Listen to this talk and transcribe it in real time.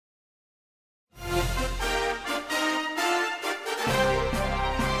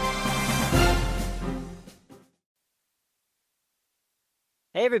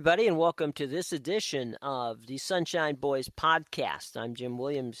Hey, everybody, and welcome to this edition of the Sunshine Boys podcast. I'm Jim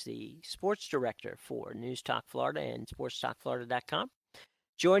Williams, the sports director for News Talk Florida and SportsTalkFlorida.com.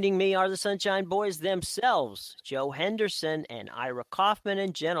 Joining me are the Sunshine Boys themselves, Joe Henderson and Ira Kaufman.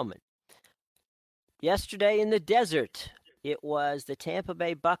 And gentlemen, yesterday in the desert, it was the Tampa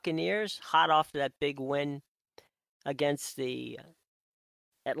Bay Buccaneers, hot off that big win against the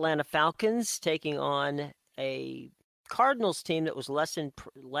Atlanta Falcons, taking on a Cardinals team that was less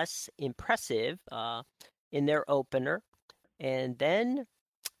impressive in their opener, and then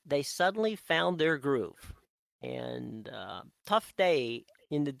they suddenly found their groove. And tough day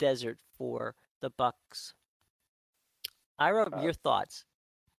in the desert for the Bucks. Ira, your thoughts?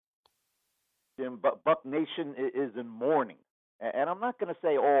 Jim, Buck Nation is in mourning, and I'm not going to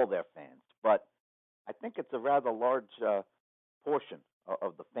say all their fans, but I think it's a rather large portion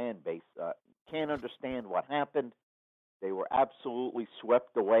of the fan base. Can't understand what happened. They were absolutely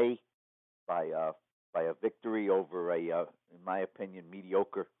swept away by a victory over in my opinion,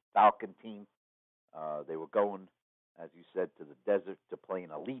 mediocre Falcon team. They were going, as you said, to the desert to play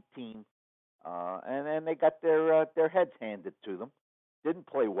an elite team, and then they got their heads handed to them. Didn't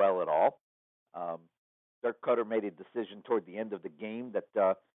play well at all. Dirk Cutter made a decision toward the end of the game that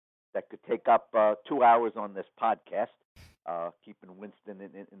could take up 2 hours on this podcast, keeping Winston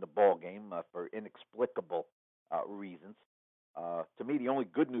in the ball game for inexplicable reasons. To me, the only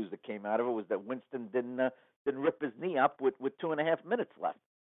good news that came out of it was that Winston didn't rip his knee up with 2.5 minutes left.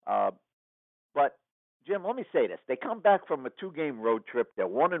 But Jim, let me say this: they come back from a 2-game road trip. They're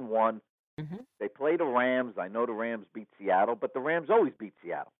 1-1. Mm-hmm. They play the Rams. I know the Rams beat Seattle, but the Rams always beat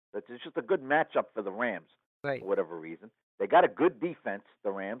Seattle. It's just a good matchup for the Rams, right, for whatever reason. They got a good defense,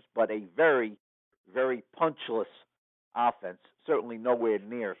 the Rams, but a very, very punchless offense. Certainly nowhere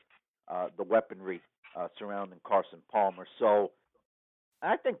near the weaponry surrounding Carson Palmer. So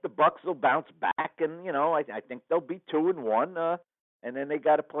I think the Bucks will bounce back, and I think they'll be 2-1, and then they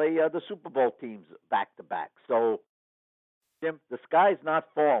got to play the Super Bowl teams back to back. So Jim, the sky's not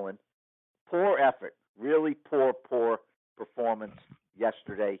falling. Poor effort, really poor performance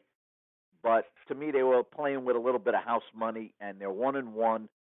yesterday. But to me, they were playing with a little bit of house money, and they're 1-1.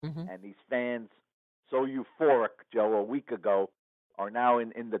 mm-hmm. And these fans, so euphoric, Joe, a week ago, are now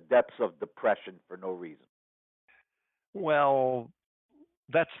in the depths of depression for no reason. Well,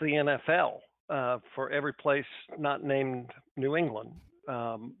 that's the NFL for every place not named New England.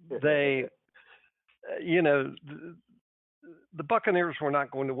 The Buccaneers were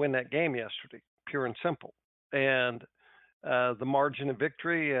not going to win that game yesterday, pure and simple. And the margin of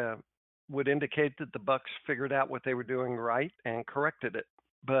victory would indicate that the Bucks figured out what they were doing right and corrected it.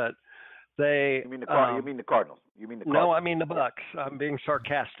 But they You mean the Cardinals? You mean the Cardinals? No, I mean the Bucks. I'm being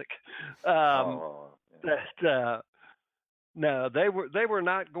sarcastic. No, they were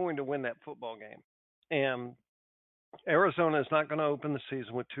not going to win that football game, and Arizona is not going to open the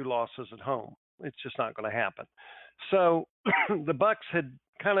season with 2 losses at home. It's just not going to happen. So the Bucks had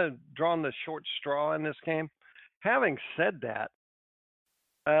kind of drawn the short straw in this game. Having said that,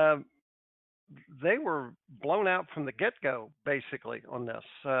 they were blown out from the get-go, basically, on this.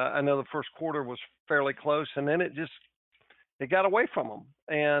 I know the first quarter was fairly close, and then it got away from them.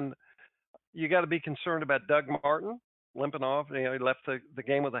 And you got to be concerned about Doug Martin limping off. He left the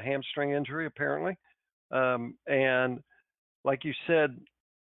game with a hamstring injury, apparently. And like you said,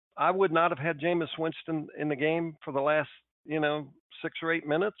 I would not have had Jameis Winston in the game for the last, 6 or 8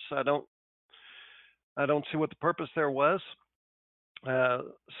 minutes. I don't see what the purpose there was.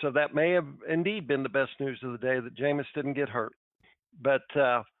 So that may have indeed been the best news of the day, that Jameis didn't get hurt. But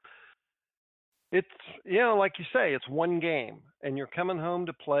it's, like you say, it's one game, and you're coming home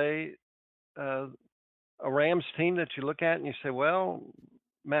to play a Rams team that you look at and you say, well,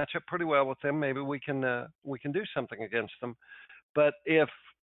 match up pretty well with them. Maybe we can do something against them. But if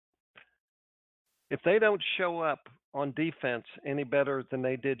they don't show up on defense any better than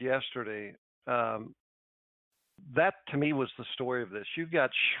they did yesterday, that to me was the story of this. You got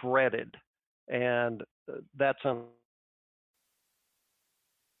shredded, and that's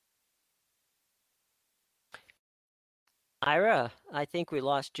Ira, I think we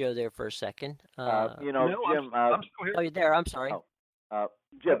lost Joe there for a second. No, Jim. I'm still here. Oh, you're there. I'm sorry.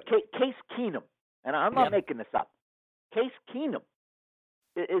 Jim, Case Keenum, and I'm not making this up. Case Keenum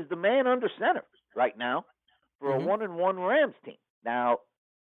is the man under center right now for a 1-1 Rams team. Now,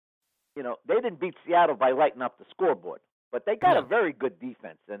 they didn't beat Seattle by lighting up the scoreboard, but they got a very good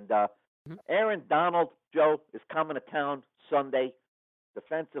defense. And Aaron Donald, Joe, is coming to town Sunday.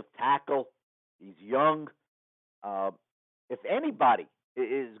 Defensive tackle. He's young. If anybody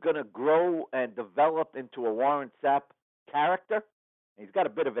is going to grow and develop into a Warren Sapp character, And he's got a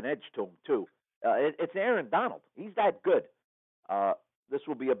bit of an edge to him, too. It's Aaron Donald. He's that good. This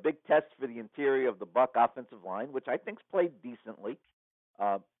will be a big test for the interior of the Buck offensive line, which I think's played decently.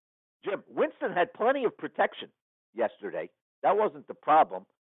 Jim, Winston had plenty of protection yesterday. That wasn't the problem.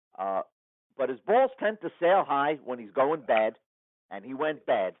 But his balls tend to sail high when he's going bad, and he went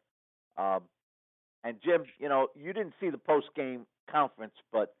bad. And Jim, you didn't see the post-game conference,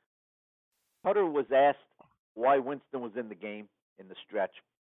 but Cutter was asked why Winston was in the game in the stretch.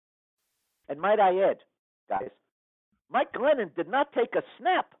 And might I add, guys, Mike Glennon did not take a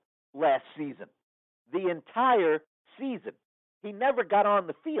snap last season, the entire season. He never got on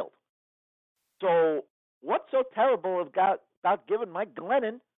the field. So what's so terrible about giving Mike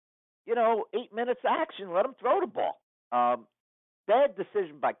Glennon, 8 minutes of action, let him throw the ball? Bad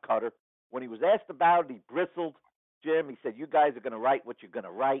decision by Cutter. When he was asked about it, he bristled. Jim, he said, you guys are going to write what you're going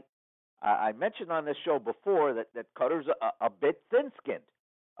to write. I mentioned on this show before that Cutter's a bit thin-skinned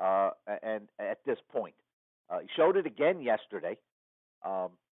and at this point. He showed it again yesterday.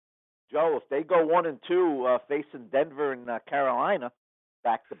 Joe, if they go 1-2 facing Denver and Carolina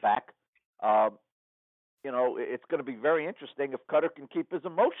back-to-back, it's going to be very interesting if Cutter can keep his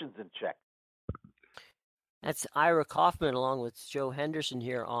emotions in check. That's Ira Kaufman along with Joe Henderson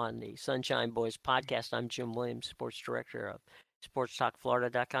here on the Sunshine Boys podcast. I'm Jim Williams, sports director of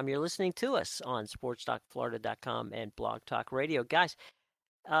SportsTalkFlorida.com. You're listening to us on SportsTalkFlorida.com and Blog Talk Radio. Guys,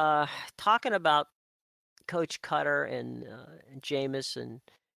 talking about Coach Cutter and Jameis and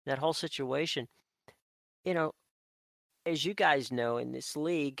that whole situation, as you guys know, in this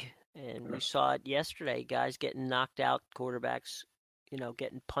league, and we saw it yesterday, guys getting knocked out, quarterbacks,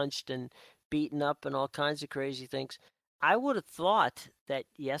 getting punched and beaten up and all kinds of crazy things. I would have thought that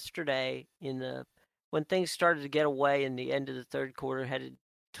yesterday when things started to get away in the end of the third quarter, headed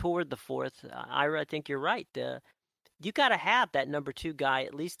toward the fourth, Ira, I think you're right. You got to have that number 2 guy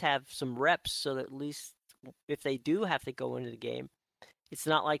at least have some reps so that at least if they do have to go into the game, it's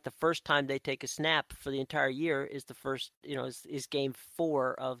not like the first time they take a snap for the entire year is the first, is game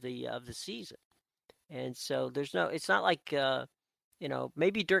 4 of the season. And so it's not like,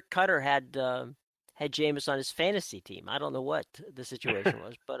 maybe Dirk Cutter had Jameis on his fantasy team. I don't know what the situation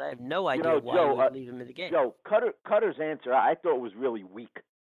was, but I have no idea why Joe, he would leave him in the game. Joe, Cutter's answer, I thought was really weak.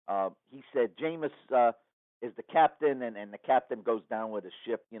 He said Jameis is the captain, and the captain goes down with his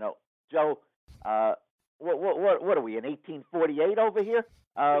ship. Joe, what are we, in 1848 over here?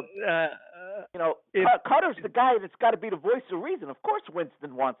 Cutter's the guy that's got to be the voice of reason. Of course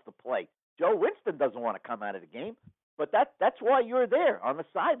Winston wants to play. Joe, Winston doesn't want to come out of the game. But that's why you're there on the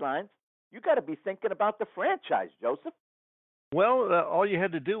sidelines. You got to be thinking about the franchise, Joseph. Well, all you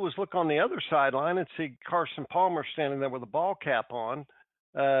had to do was look on the other sideline and see Carson Palmer standing there with a ball cap on,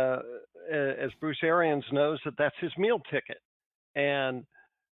 as Bruce Arians knows that's his meal ticket. And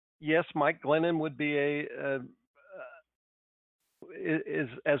yes, Mike Glennon would be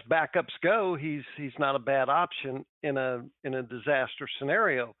as backups go, he's not a bad option in a disaster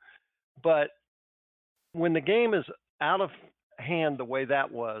scenario. But when the game is out of hand the way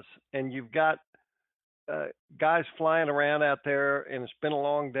that was, and you've got guys flying around out there, and it's been a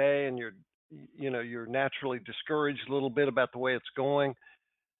long day, and you're naturally discouraged a little bit about the way it's going.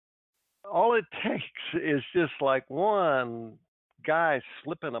 All it takes is just like one guy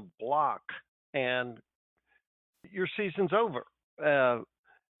slipping a block, and your season's over.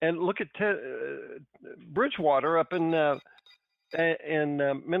 And look at Bridgewater up in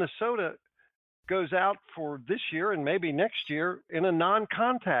Minnesota. Goes out for this year and maybe next year in a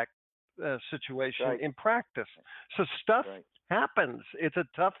non-contact situation in practice. So stuff happens. It's a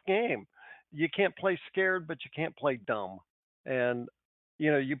tough game. You can't play scared, but you can't play dumb. And,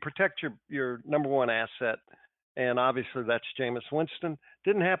 you protect your number 1 asset. And obviously that's Jameis Winston.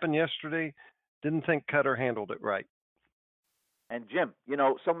 Didn't happen yesterday. Didn't think Cutter handled it right. And Jim,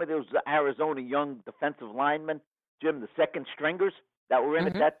 some of those Arizona young defensive linemen, Jim, the second stringers that were in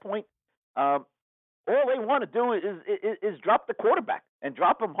at that point, all they want to do is drop the quarterback and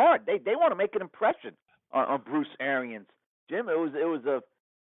drop him hard. They want to make an impression on Bruce Arians. Jim, it was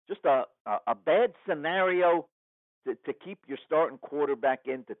just a bad scenario to keep your starting quarterback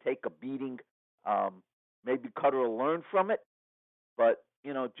in, to take a beating. Maybe Cutter will learn from it, but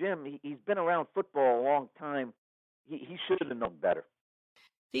Jim, he's been around football a long time. He should have known better.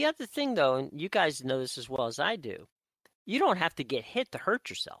 The other thing, though, and you guys know this as well as I do, you don't have to get hit to hurt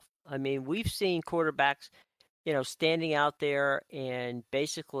yourself. I mean, we've seen quarterbacks, standing out there and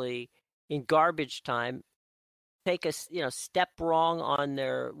basically in garbage time take a step wrong on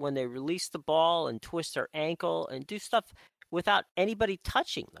when they release the ball and twist their ankle and do stuff without anybody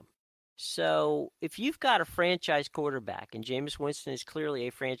touching them. So if you've got a franchise quarterback, and Jameis Winston is clearly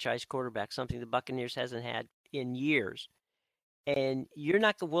a franchise quarterback, something the Buccaneers hasn't had in years, and you're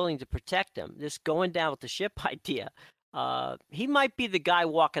not willing to protect him, this going down with the ship idea, he might be the guy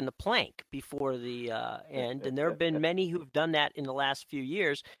walking the plank before the end. And there have been many who have done that in the last few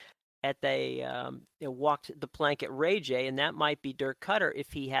years. They walked the plank at Ray J, and that might be Dirk Cutter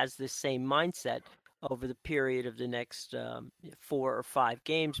if he has this same mindset over the period of the next 4 or 5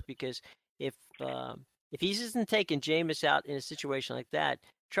 games. Because if he isn't taking Jameis out in a situation like that,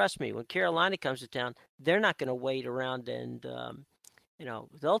 trust me, when Carolina comes to town, they're not going to wait around and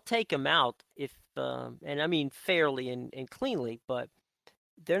they'll take him out if and I mean fairly and cleanly, but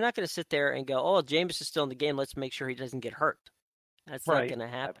they're not going to sit there and go, "Oh, Jameis is still in the game. Let's make sure he doesn't get hurt." That's not going to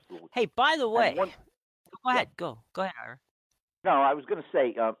happen. Absolutely. Hey, by the way, go ahead. Go ahead, Ira. No, I was going to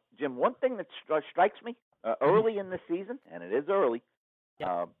say, Jim, one thing that strikes me early in the season, and it is early,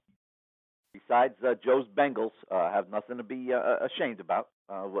 besides Joe's Bengals have nothing to be ashamed about,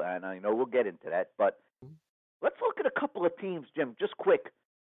 and I know we'll get into that, but let's look at a couple of teams, Jim, just quick,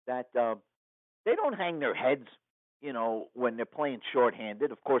 that they don't hang their heads, when they're playing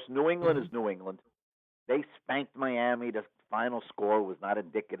shorthanded. Of course, New England is New England. They spanked Miami. The final score was not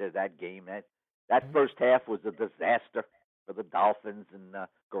indicative of that game. That first half was a disaster for the Dolphins, and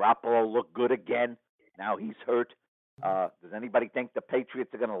Garoppolo looked good again. Now he's hurt. Does anybody think the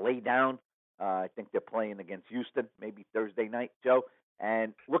Patriots are going to lay down? I think they're playing against Houston, maybe Thursday night, Joe.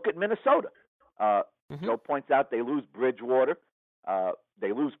 And look at Minnesota. Joe points out they lose Bridgewater.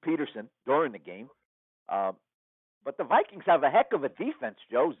 They lose Peterson during the game. But the Vikings have a heck of a defense,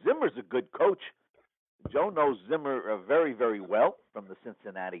 Joe. Zimmer's a good coach. Joe knows Zimmer very, very well from the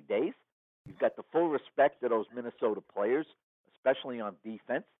Cincinnati days. He's got the full respect of those Minnesota players, especially on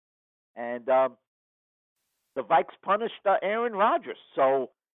defense. And the Vikes punished Aaron Rodgers. So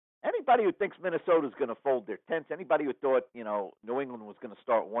anybody who thinks Minnesota's going to fold their tents, anybody who thought, New England was going to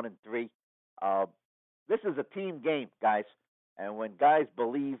start 1-3, this is a team game, guys. And when guys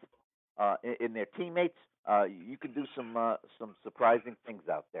believe in their teammates, you can do some surprising things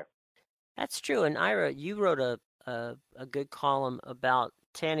out there. That's true. And Ira, you wrote a good column about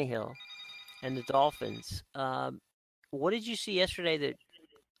Tannehill and the Dolphins. What did you see yesterday that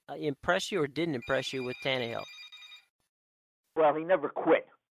impressed you or didn't impress you with Tannehill? Well, he never quit,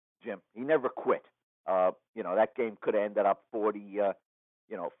 Jim. He never quit. That game could have ended up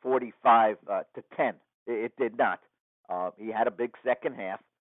 45 to 10. It did not. He had a big second half.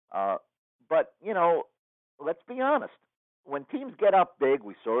 But, let's be honest. When teams get up big,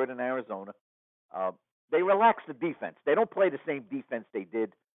 we saw it in Arizona, they relax the defense. They don't play the same defense they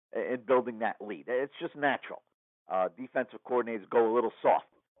did in building that lead. It's just natural. Defensive coordinators go a little soft,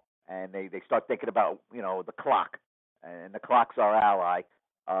 and they start thinking about, the clock, and the clock's our ally.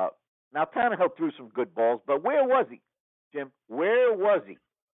 Now, Tannehill threw some good balls, but where was he, Jim? Where was he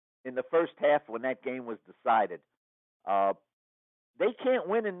in the first half when that game was decided? They can't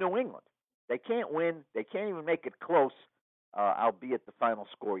win in New England. They can't win. They can't even make it close. Albeit the final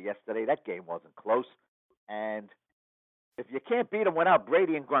score yesterday, that game wasn't close. And if you can't beat them without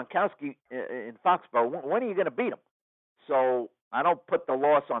Brady and Gronkowski in Foxborough, when are you going to beat them? So I don't put the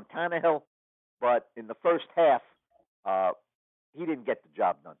loss on Tannehill, but in the first half, he didn't get the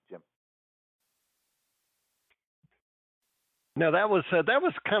job done, Jim. No, that was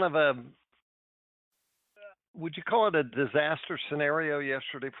kind of a, would you call it a disaster scenario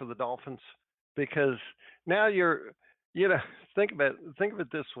yesterday for the Dolphins? Because now think of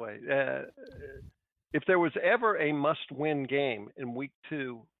it this way. If there was ever a must-win game in week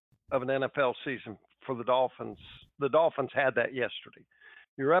 2 of an NFL season for the Dolphins had that yesterday.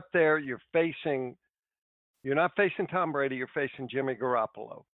 You're up there, you're not facing Tom Brady, you're facing Jimmy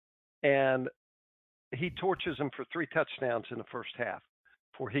Garoppolo. And he torches him for 3 touchdowns in the first half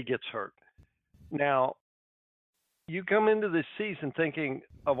before he gets hurt. Now, you come into this season thinking,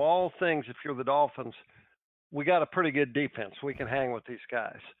 of all things, if you're the Dolphins, we got a pretty good defense. We can hang with these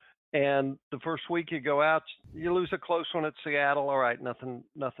guys. And the first week you go out, you lose a close one at Seattle. All right, nothing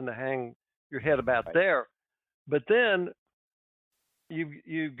to hang your head about there. But then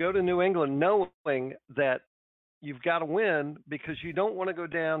you go to New England knowing that you've got to win because you don't want to go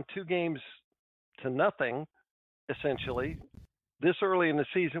down 2 games to nothing, essentially, this early in the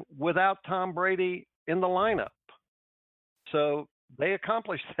season without Tom Brady in the lineup. So they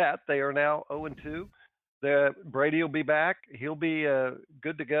accomplished that. They are now 0-2. Brady will be back. He'll be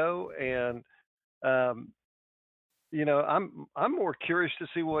good to go. And I'm more curious to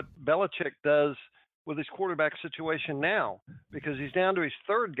see what Belichick does with his quarterback situation now because he's down to his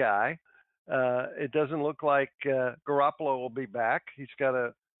 3rd guy. It doesn't look like Garoppolo will be back. He's got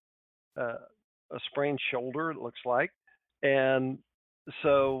a sprained shoulder, it looks like. And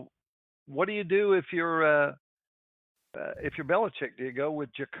so, what do you do if you're Belichick? Do you go with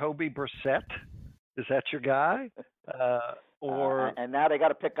Jacoby Brissett? Is that your guy? Or and now they got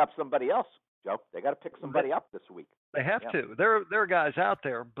to pick up somebody else, Joe. They got to pick somebody up this week. They have to. There are guys out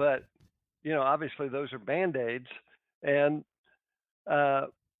there, but obviously those are band-aids. And I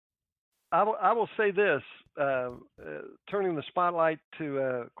will say this, turning the spotlight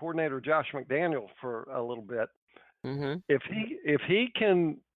to coordinator Josh McDaniel for a little bit. Mm-hmm. If he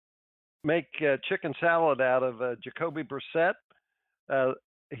can make chicken salad out of Jacoby Brissett,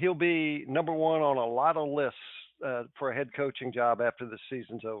 he'll be number one on a lot of lists for a head coaching job after the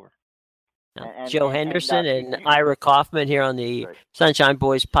season's over. Joe Henderson and Ira Kaufman here on the Sunshine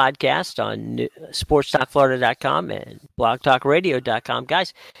Boys podcast on sportstalkflorida.com and blogtalkradio.com.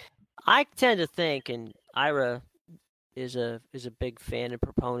 Guys, I tend to think, and Ira is a big fan and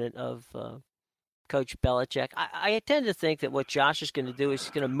proponent of Coach Belichick. I tend to think that what Josh is going to do is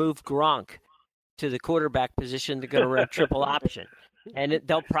he's going to move Gronk to the quarterback position. They're going to run triple option, and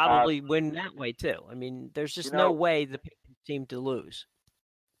they'll probably win that way too. I mean, there's just no way the Patriots team to lose.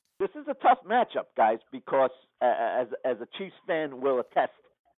 This is a tough matchup, guys, because as a Chiefs fan will attest,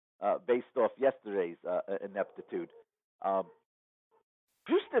 based off yesterday's ineptitude,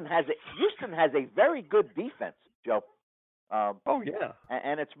 Houston has a very good defense, Joe. Oh yeah,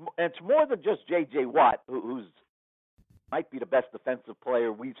 and it's more than just J.J. Watt, who's might be the best defensive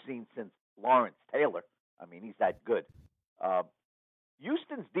player we've seen since Lawrence Taylor. I mean, he's that good.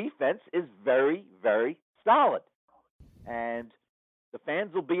 Houston's defense is very, very solid, and the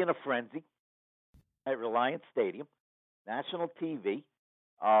fans will be in a frenzy at Reliance Stadium, national TV.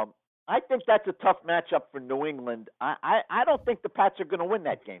 I think that's a tough matchup for New England. I don't think the Pats are going to win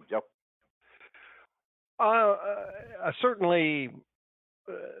that game, Joe. Certainly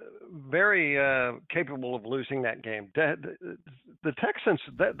very capable of losing that game. The Texans,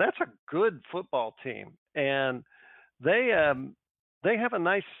 that's a good football team, and they have a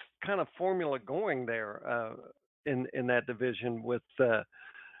nice kind of formula going there in that division with the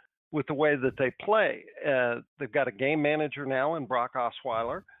way that they play. They've got a game manager now in Brock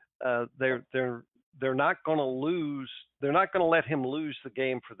Osweiler. They're not going to lose. They're not going to let him lose the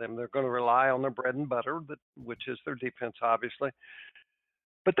game for them. They're going to rely on their bread and butter, which is their defense, obviously.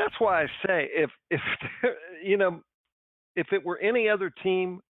 But that's why I say if it were any other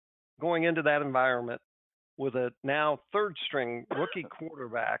team going into that environment with a now third string rookie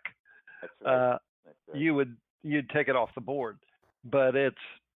quarterback, you'd take it off the board. But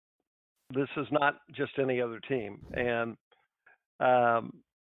this is not just any other team, and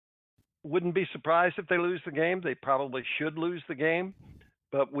wouldn't be surprised if they lose the game. They probably should lose the game,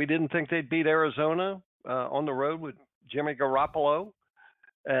 but we didn't think they'd beat Arizona on the road with Jimmy Garoppolo,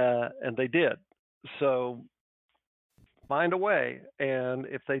 and they did. So find a way, and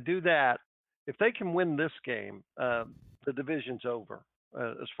if they do that, if they can win this game, the division's over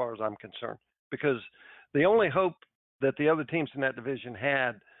as far as I'm concerned, because the only hope that the other teams in that division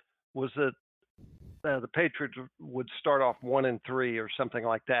had was that the Patriots would start off 1-3 or something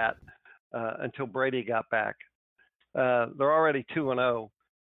like that until Brady got back. They're already 2-0.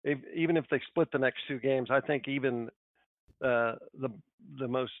 Even if they split the next two games, I think even the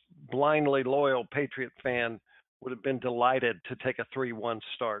most blindly loyal Patriot fan would have been delighted to take a 3-1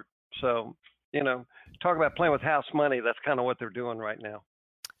 start. So, talk about playing with house money. That's kind of what they're doing right now.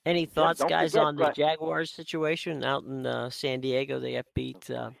 Any thoughts, guys, on the Jaguars situation out in San Diego? They got beat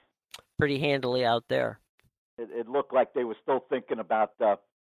pretty handily out there. It looked like they were still thinking about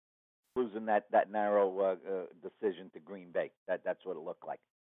losing that narrow decision to Green Bay. That's what it looked like.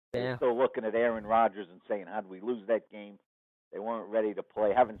 Yeah. They were still looking at Aaron Rodgers and saying, how did we lose that game? They weren't ready to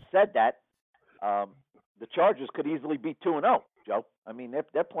play. Having said that, the Chargers could easily be 2-0, Joe. I mean,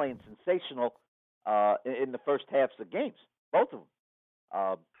 they're playing sensational in the first halves of games, both of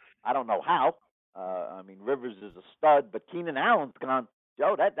them. I don't know how. I mean, Rivers is a stud, but Keenan Allen's gone.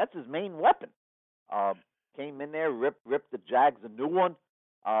 Joe, that's his main weapon. Came in there, ripped the Jags a new one.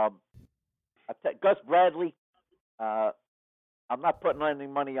 Gus Bradley, I'm not putting any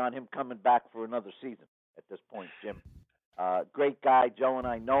money on him coming back for another season at this point, Jim. Great guy. Joe and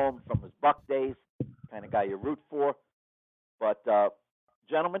I know him from his Buck days, kind of guy you root for. But,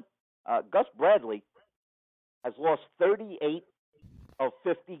 gentlemen, Gus Bradley has lost 38 of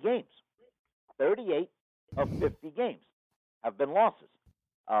 50 games. 38 of 50 games have been losses.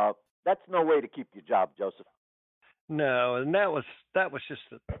 That's no way to keep your job, Joseph. No, and that was just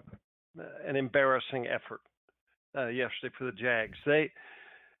an embarrassing effort yesterday for the Jags.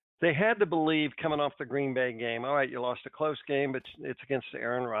 they had to believe coming off the Green Bay game, all right, you lost a close game, but it's against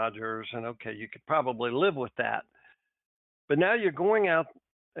Aaron Rodgers, and okay, you could probably live with that. But now you're going out,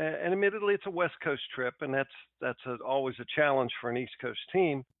 and admittedly, it's a West Coast trip, and that's always a challenge for an East Coast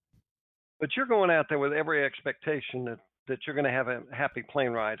team. But you're going out there with every expectation that you're going to have a happy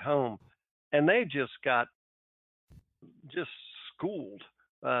plane ride home, and they just got schooled,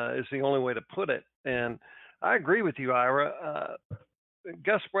 is the only way to put it. And I agree with you, Ira.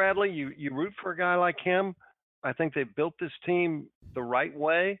 Gus Bradley, you root for a guy like him. I think they built this team the right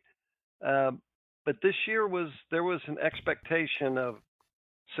way. But this year there was an expectation of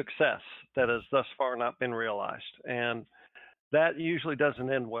success that has thus far not been realized. And that usually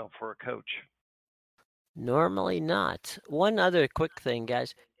doesn't end well for a coach. Normally not. One other quick thing,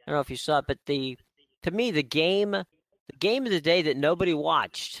 guys. I don't know if you saw it, but to me, the game of the day that nobody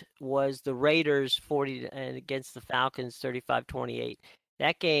watched was the Raiders 40 and against the Falcons 35-28.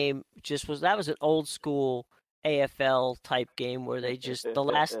 That game that was an old school AFL type game where the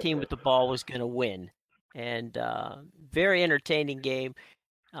last team with the ball was going to win. And very entertaining game.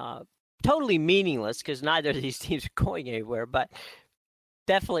 Totally meaningless because neither of these teams are going anywhere, but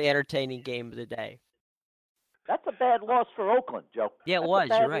definitely entertaining game of the day. That's a bad loss for Oakland, Joe. Yeah, it That's was. A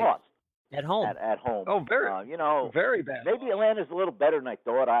bad You're right. Loss. At home. At home. Oh, very, very bad. Maybe Atlanta's a little better than I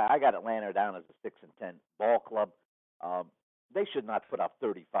thought. I got Atlanta down as a 6-10 ball club. They should not put up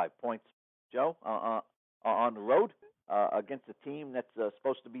 35 points, Joe, on the road against a team that's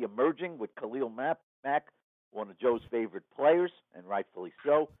supposed to be emerging with Khalil Mack, one of Joe's favorite players, and rightfully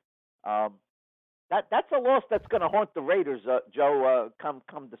so. That's a loss that's going to haunt the Raiders, Joe,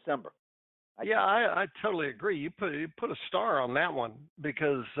 come December. I totally agree. You put a star on that one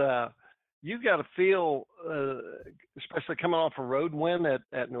because you got to feel, especially coming off a road win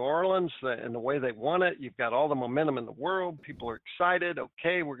at New Orleans and the way they won it. You've got all the momentum in the world. People are excited.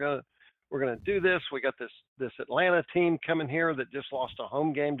 Okay, we're gonna do this. We got this Atlanta team coming here that just lost a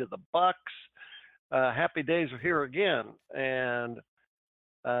home game to the Bucks. Happy days are here again, and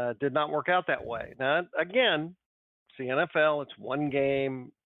did not work out that way. Now again, it's the NFL. It's one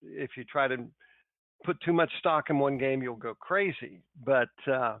game. If you try to put too much stock in one game, you'll go crazy. But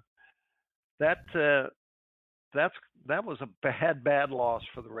that was a bad loss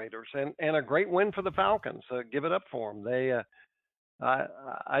for the Raiders, and a great win for the Falcons. Give it up for them. They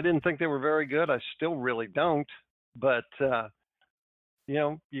I didn't think they were very good. I still really don't. But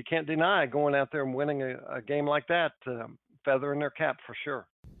you can't deny going out there and winning a game like that. Feather in their cap for sure.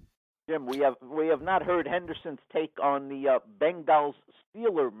 Jim, we have not heard Henderson's take on the Bengals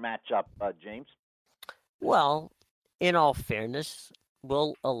Steeler matchup, James. Well, in all fairness,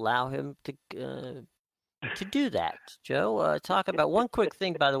 we'll allow him to do that. Joe, talk about one quick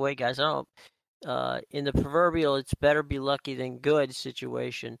thing, by the way, guys. I don't. In the proverbial "it's better be lucky than good"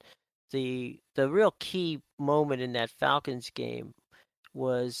 situation, the real key moment in that Falcons game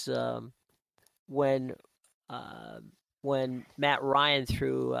was when Matt Ryan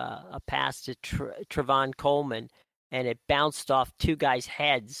threw a pass to Trevon Coleman, and it bounced off two guys'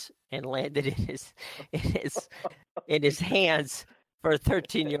 heads and landed in his hands for a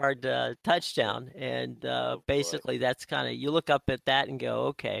 13-yard touchdown. And basically, that's kind of, you look up at that and go,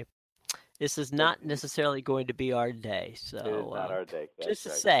 okay, this is not necessarily going to be our day. So it is not our day. Just to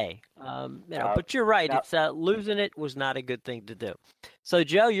say, but you're right. It's losing it was not a good thing to do. So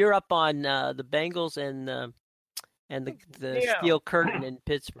Joe, you're up on the Bengals and the steel curtain in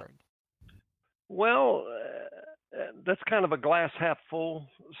Pittsburgh. Well, that's kind of a glass half full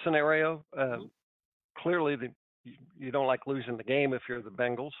scenario. Clearly, you don't like losing the game if you're the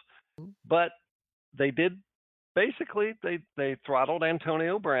Bengals, but they did basically they throttled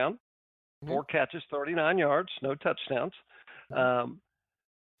Antonio Brown, 4 catches, 39 yards, no touchdowns.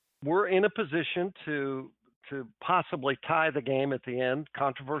 We're in a position to possibly tie the game at the end.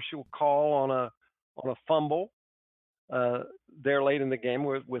 Controversial call on a fumble there late in the game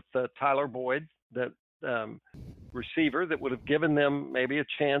with Tyler Boyd, that receiver that would have given them maybe a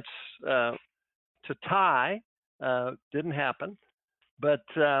chance to tie. Didn't happen, but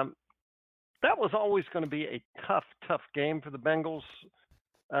that was always going to be a tough game for the Bengals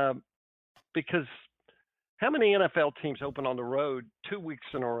because how many NFL teams open on the road 2 weeks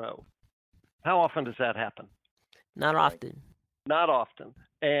in a row? How often does that happen? Not often. Not often.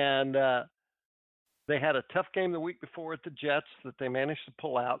 And they had a tough game the week before at the Jets that they managed to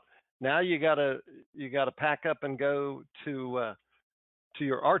pull out. Now you gotta pack up and go to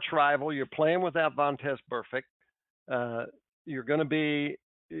your arch rival. You're playing without Vontaze Burfict. You're going to be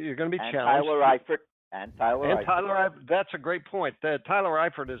challenged. Tyler Eifert. That's a great point. Tyler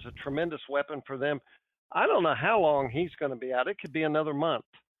Eifert is a tremendous weapon for them. I don't know how long he's going to be out. It could be another month.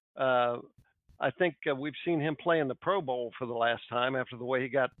 I think we've seen him play in the Pro Bowl for the last time after the way he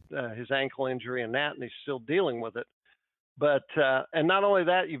got his ankle injury and that, and he's still dealing with it. But and not only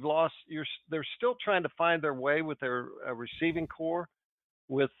that, they're still trying to find their way with their receiving core,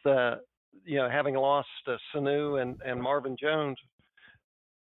 with having lost Sanu and Marvin Jones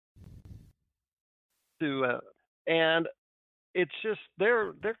to and it's just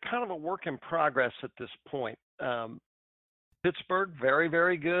they're kind of a work in progress at this point. Pittsburgh, very,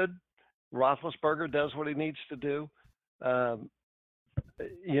 very good. Roethlisberger does what he needs to do.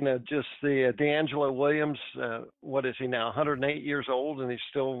 Just the D'Angelo Williams. What is he now? 108 years old, and he's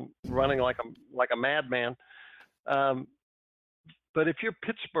still running like a madman. But if you're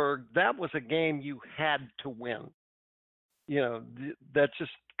Pittsburgh, that was a game you had to win. That's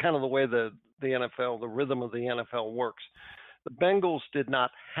just kind of the way the NFL, the rhythm of the NFL works. The Bengals did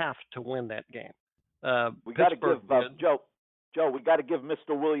not have to win that game. We got to give Joe. We got to give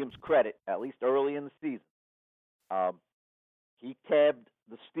Mr. Williams credit, at least early in the season. He tabbed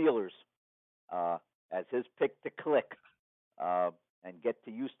the Steelers as his pick to click and get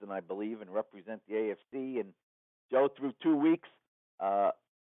to Houston, I believe, and represent the AFC. And Joe, through 2 weeks,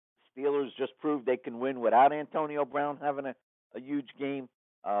 Steelers just proved they can win without Antonio Brown having a huge game.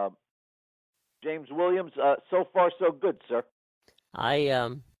 James Williams, so far so good, sir.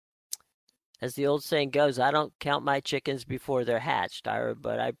 As the old saying goes, I don't count my chickens before they're hatched, Ira,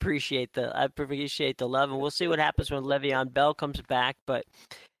 but I appreciate the love, and we'll see what happens when Le'Veon Bell comes back. But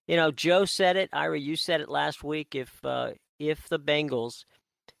Joe said it, Ira, you said it last week. If the Bengals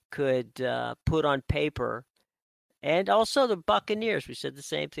could put on paper, and also the Buccaneers, we said the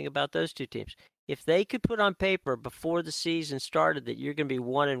same thing about those two teams. If they could put on paper before the season started that you're going to be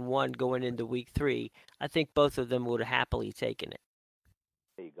 1-1 going into Week 3, I think both of them would have happily taken it.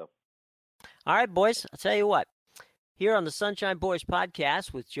 There you go. All right, boys, I'll tell you what. Here on the Sunshine Boys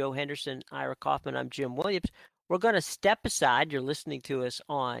podcast with Joe Henderson, Ira Kaufman, I'm Jim Williams. We're going to step aside. You're listening to us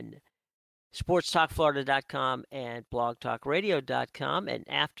on sportstalkflorida.com and blogtalkradio.com. And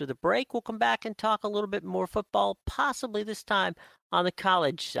after the break, we'll come back and talk a little bit more football, possibly this time on the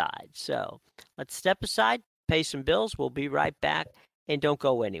college side. So let's step aside, pay some bills. We'll be right back, and don't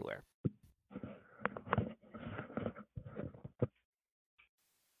go anywhere.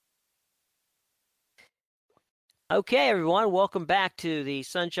 Okay, everyone, welcome back to the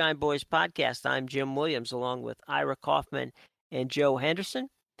Sunshine Boys podcast. I'm Jim Williams, along with Ira Kaufman and Joe Henderson.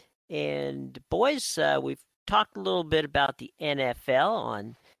 And boys, we've talked a little bit about the NFL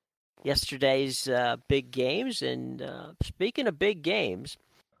on yesterday's big games. And speaking of big games,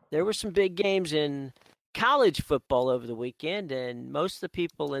 there were some big games in college football over the weekend. And most of the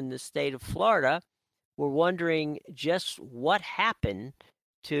people in the state of Florida were wondering just what happened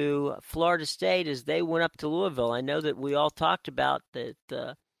to Florida State as they went up to Louisville. I know that we all talked about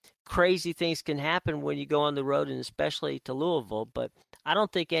that crazy things can happen when you go on the road, and especially to Louisville, but I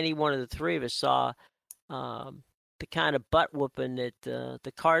don't think any one of the three of us saw the kind of butt whooping that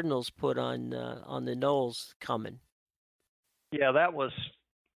the Cardinals put on the Noles coming. Yeah, that was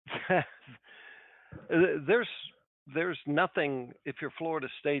there's nothing, if you're Florida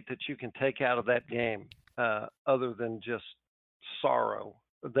State, that you can take out of that game other than just sorrow.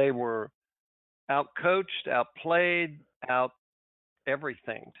 They were out-coached, outplayed, out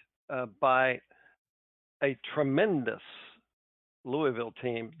everything by a tremendous Louisville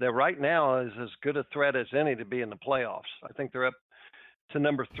team that right now is as good a threat as any to be in the playoffs. I think they're up to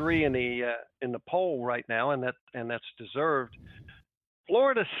number 3 in the poll right now, and that's deserved.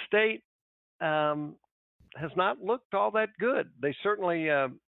 Florida State has not looked all that good. They certainly are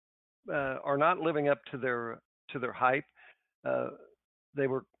not living up to their hype. They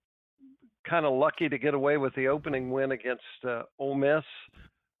were kind of lucky to get away with the opening win against Ole Miss,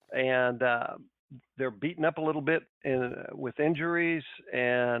 and they're beaten up a little bit with injuries,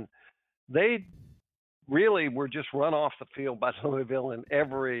 and they really were just run off the field by Louisville in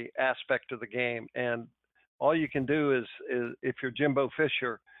every aspect of the game. And all you can do is if you're Jimbo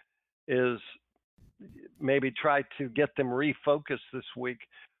Fisher, is maybe try to get them refocused this week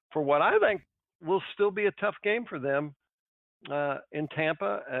for what I think will still be a tough game for them in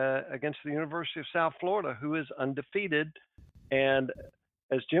Tampa against the University of South Florida, who is undefeated. And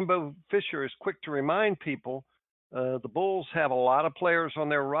as Jimbo Fisher is quick to remind people, the Bulls have a lot of players on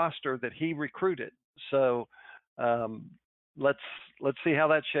their roster that he recruited. So let's see how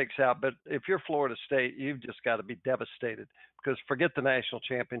that shakes out. But if you're Florida State, you've just got to be devastated, because forget the national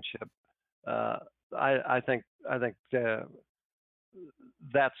championship. I think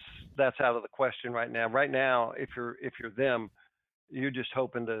that's out of the question right now. Right now, if you're them, you're just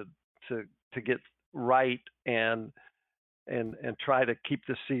hoping to get right and and try to keep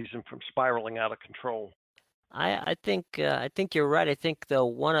this season from spiraling out of control. I think you're right. I think though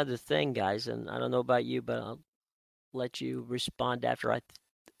one other thing, guys, and I don't know about you, but I'll let you respond after I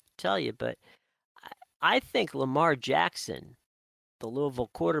tell you. But I think Lamar Jackson, the Louisville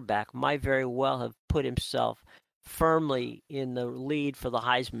quarterback, might very well have put himself firmly in the lead for the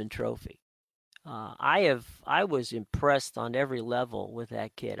Heisman Trophy. I was impressed on every level with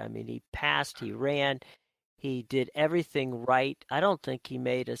that kid. I mean, he passed, he ran, he did everything right. I don't think he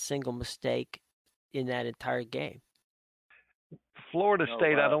made a single mistake in that entire game. Florida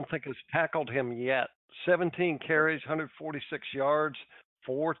State, I don't think has tackled him yet. 17 carries, 146 yards,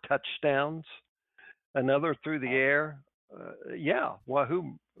 4 touchdowns, another through the air. Yeah, well,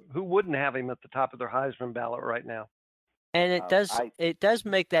 who wouldn't have him at the top of their Heisman ballot right now? And it does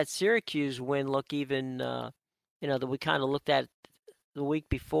make that Syracuse win look even, that we kind of looked at the week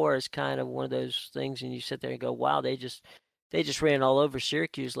before as kind of one of those things, and you sit there and go, wow, they just ran all over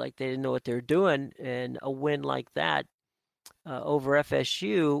Syracuse like they didn't know what they were doing, and a win like that over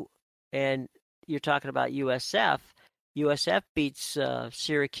FSU, and you're talking about USF. USF beats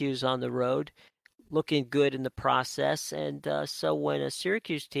Syracuse on the road, looking good in the process, and so when a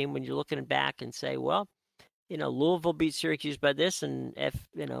Syracuse team, when you're looking back and say, well, Louisville beat Syracuse by this, and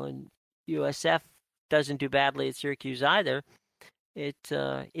and USF doesn't do badly at Syracuse either.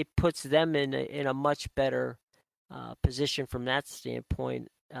 It puts them in a much better position from that standpoint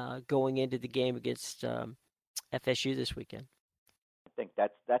going into the game against FSU this weekend. I think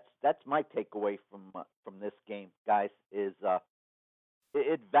that's my takeaway from this game, guys. Is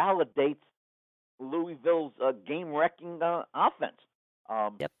it validates Louisville's game-wrecking offense.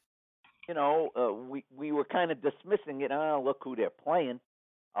 Yep. We were kind of dismissing it. Look who they're playing.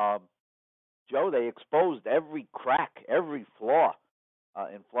 Joe, they exposed every crack, every flaw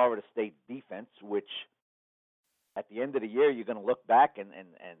in Florida State's defense, which at the end of the year you're going to look back and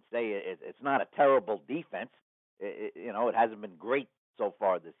say it's not a terrible defense. It hasn't been great so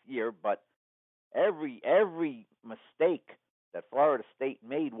far this year, but every mistake that Florida State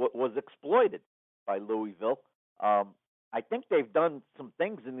made was exploited by Louisville. I think they've done some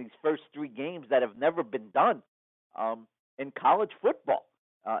things in these first 3 games that have never been done in college football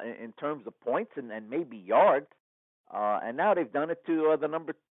in terms of points and maybe yards. And now they've done it to the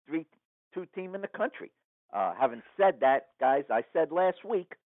number 2 team in the country. Having said that, guys, I said last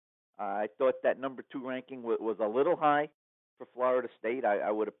week I thought that number 2 ranking was a little high for Florida State.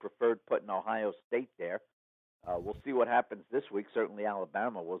 I would have preferred putting Ohio State there. We'll see what happens this week. Certainly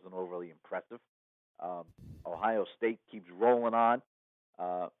Alabama wasn't overly impressive. Ohio State keeps rolling on.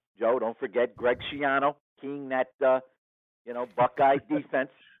 Joe, don't forget Greg Schiano keying that, Buckeye defense.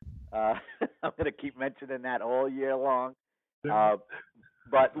 I'm going to keep mentioning that all year long.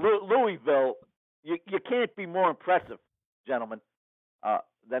 But Louisville, you can't be more impressive, gentlemen,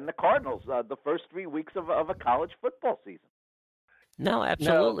 than the Cardinals the first 3 weeks of a college football season. No,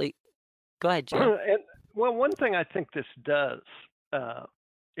 absolutely. Go ahead, Jim. Well, one thing I think this does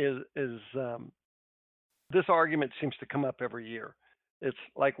is this argument seems to come up every year. It's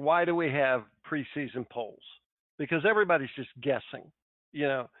like, why do we have preseason polls? Because everybody's just guessing.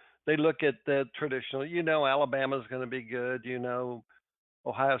 They look at the traditional, Alabama's going to be good,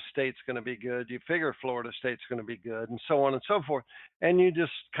 Ohio State's going to be good, you figure Florida State's going to be good, and so on and so forth. And you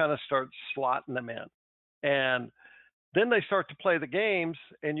just kind of start slotting them in. And then they start to play the games,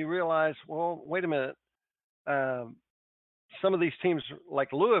 and you realize, well, wait a minute. Some of these teams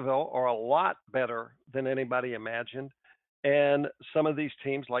like Louisville are a lot better than anybody imagined. And some of these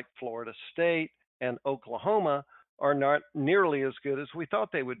teams like Florida State and Oklahoma are not nearly as good as we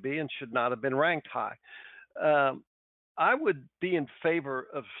thought they would be and should not have been ranked high. I would be in favor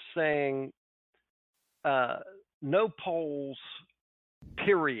of saying no polls,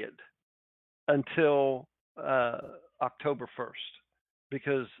 period, until October 1st.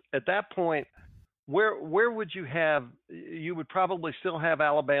 Because at that point, where would you have? You would probably still have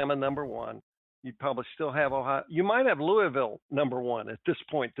Alabama number 1. You'd probably still have Ohio. You might have Louisville number 1 at this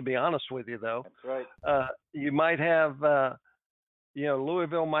point, to be honest with you, though. That's right. You might have,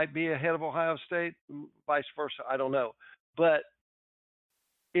 Louisville might be ahead of Ohio State, vice versa. I don't know. But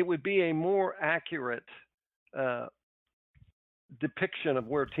it would be a more accurate depiction of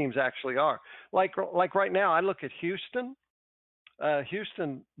where teams actually are. Like right now, I look at Houston.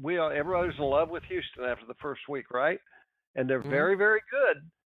 Houston, everybody's in love with Houston after the first week, right? And they're very, very good.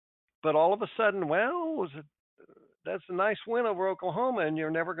 But all of a sudden, that's a nice win over Oklahoma, and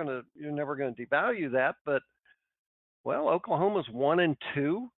you're never gonna devalue that. But Oklahoma's 1-2.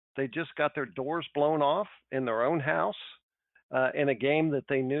 They just got their doors blown off in their own house in a game that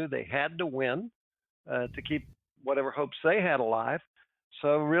they knew they had to win to keep whatever hopes they had alive.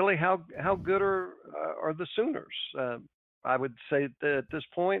 So really, how good are the Sooners? I would say that at this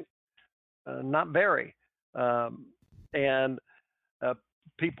point, not very. And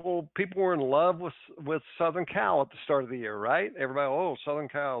people were in love with Southern Cal at the start of the year, right? Everybody, oh, Southern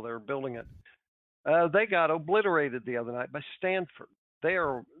Cal, they're building it. They got obliterated the other night by Stanford.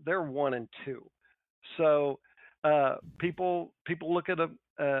 They're 1-2. So people look at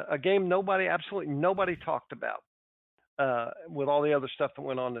a game absolutely nobody talked about with all the other stuff that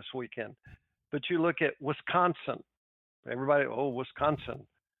went on this weekend. But you look at Wisconsin. Everybody, oh, Wisconsin,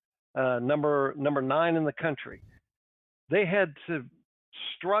 number 9 in the country. They had to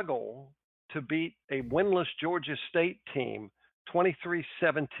struggle to beat a winless Georgia State team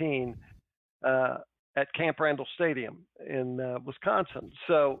 23-17 at Camp Randall Stadium in Wisconsin.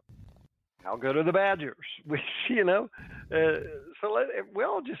 So how good are the Badgers? So we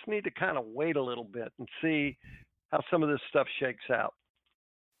all just need to kind of wait a little bit and see how some of this stuff shakes out.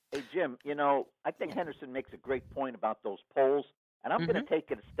 Hey, Jim, I think Henderson makes a great point about those polls, and I'm going to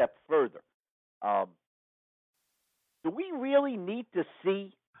take it a step further. Do we really need to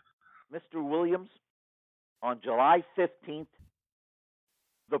see Mr. Williams on July 15th,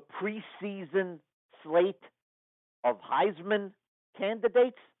 the preseason slate of Heisman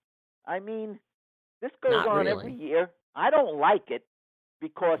candidates? I mean, this goes on every year. I don't like it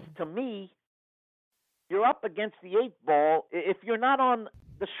because, to me, you're up against the 8 ball if you're not on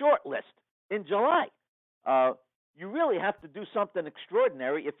the short list in July. You really have to do something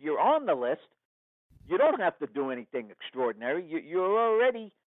extraordinary. If you're on the list, you don't have to do anything extraordinary. You're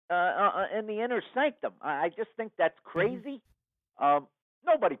already in the inner sanctum. I just think that's crazy.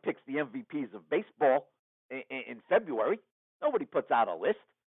 Nobody picks the MVPs of baseball in February. Nobody puts out a list.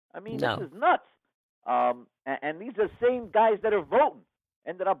 I mean, This is nuts. And these are the same guys that are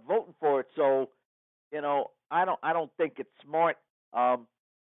ended up voting for it. So, I don't think it's smart.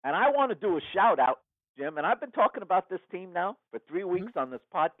 And I want to do a shout out, Jim. And I've been talking about this team now for 3 weeks on this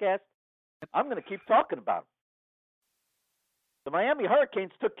podcast. I'm going to keep talking about them. The Miami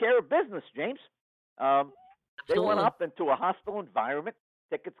Hurricanes took care of business, James. They went up into a hostile environment.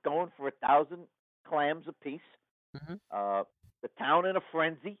 Tickets going for 1,000 clams apiece. The town in a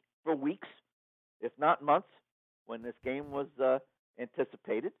frenzy for weeks, if not months, when this game was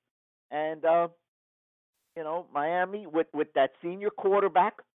anticipated. And, Miami, with that senior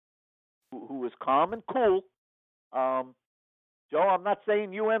quarterback who was calm and cool. Joe, I'm not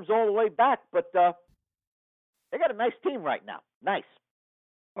saying UM's all the way back, but they got a nice team right now. Nice.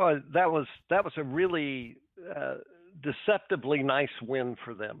 Well, that was a really deceptively nice win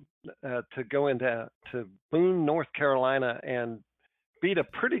for them to go into Boone, North Carolina, and beat a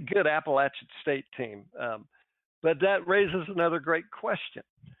pretty good Appalachian State team. But that raises another great question.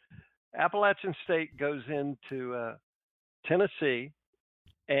 Appalachian State goes into Tennessee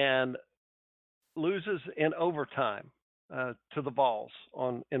and loses in overtime to the Vols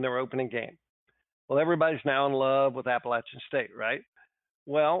in their opening game. Well, everybody's now in love with Appalachian State, right?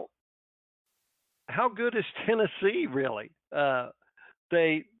 Well, how good is Tennessee really?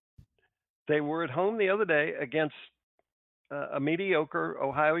 They were at home the other day against a mediocre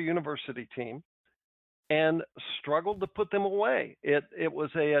Ohio University team and struggled to put them away. It was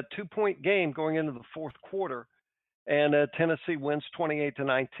a 2-point game going into the fourth quarter, and Tennessee wins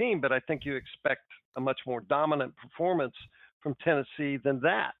 28-19. But I think you expect a much more dominant performance from Tennessee than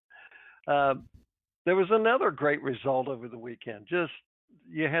that. There was another great result over the weekend. Just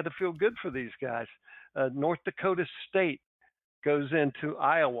you had to feel good for these guys. North Dakota State goes into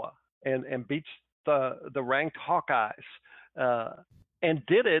Iowa and beats the ranked Hawkeyes, and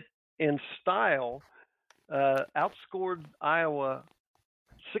did it in style. Outscored Iowa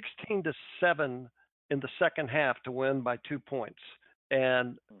 16-7 in the second half to win by 2 points,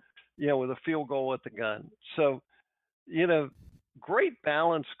 and with a field goal at the gun. So, great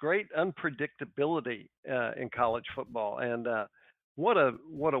balance, great unpredictability in college football, and what a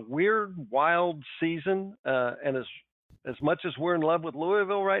weird, wild season. And as much as we're in love with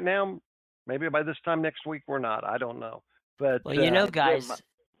Louisville right now, maybe by this time next week we're not. I don't know. But guys, Jim,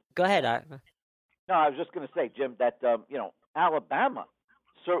 go ahead. No, I was just going to say, Jim, that Alabama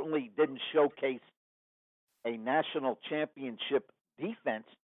certainly didn't showcase a national championship defense.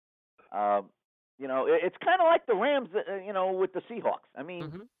 It's kind of like the Rams, with the Seahawks. I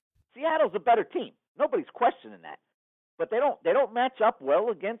mean, Seattle's a better team. Nobody's questioning that. But they don't match up well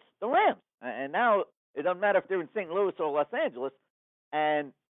against the Rams. And now it doesn't matter if they're in St. Louis or Los Angeles.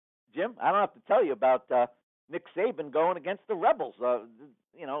 And, Jim, I don't have to tell you about Nick Saban going against the Rebels.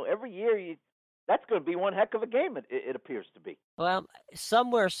 Every year that's going to be one heck of a game, it appears to be. Well,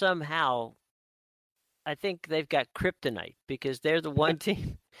 somewhere, somehow, I think they've got kryptonite because they're the one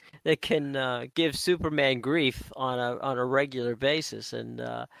team that can give Superman grief on a regular basis, and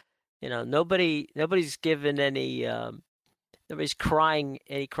nobody's given any nobody's crying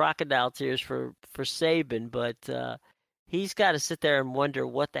any crocodile tears for Saban, but he's got to sit there and wonder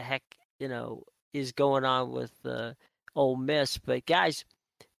what the heck is going on with Ole Miss. But guys,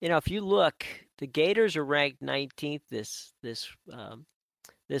 if you look, the Gators are ranked 19th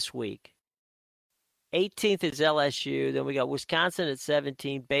this week. 18th is LSU. Then we got Wisconsin at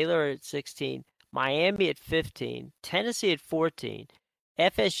 17, Baylor at 16, Miami at 15, Tennessee at 14,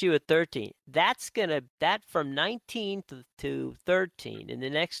 FSU at 13. That from 19 to 13 in the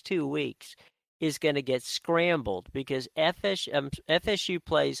next 2 weeks is gonna get scrambled because FSU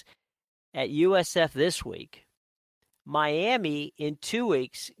plays at USF this week. Miami in 2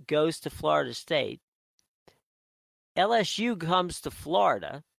 weeks goes to Florida State. LSU comes to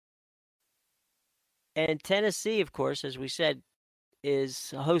Florida. And Tennessee, of course, as we said,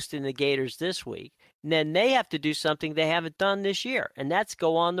 is hosting the Gators this week. And then they have to do something they haven't done this year, and that's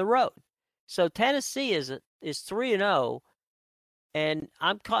go on the road. So Tennessee is 3-0, and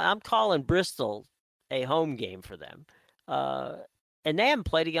I'm calling Bristol a home game for them. And they haven't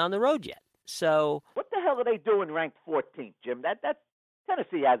played on the road yet. So what the hell are they doing ranked 14th, Jim? That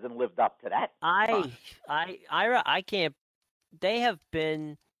Tennessee hasn't lived up to that. Ira, I can't. They have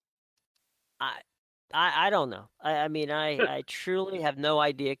been. I don't know. I mean, I truly have no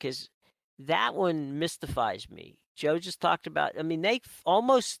idea because that one mystifies me. Joe just talked about. I mean, they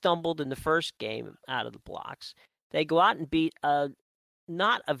almost stumbled in the first game out of the blocks. They go out and beat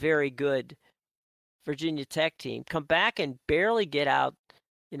not a very good Virginia Tech team. Come back and barely get out,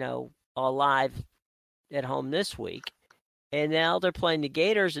 alive at home this week. And now they're playing the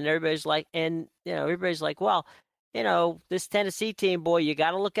Gators, and everybody's like, well, this Tennessee team, boy, you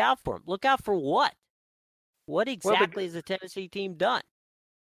got to look out for them. Look out for what? What exactly has the Tennessee team done?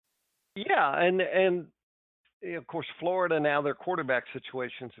 Yeah, and of course, Florida now, their quarterback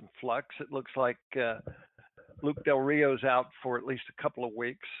situation's in flux. It looks like Luke Del Rio's out for at least a couple of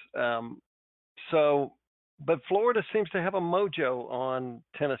weeks. But Florida seems to have a mojo on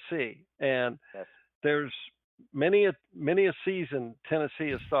Tennessee, and there's many a season Tennessee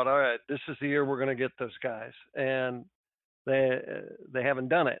has thought, all right, this is the year we're going to get those guys, and they haven't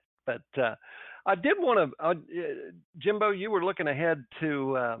done it. But I did want to, Jimbo, you were looking ahead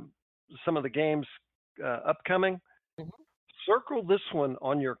to some of the games upcoming. Mm-hmm. Circle this one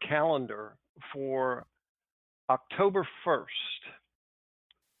on your calendar for October 1st.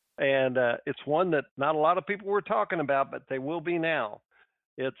 And it's one that not a lot of people were talking about, but they will be now.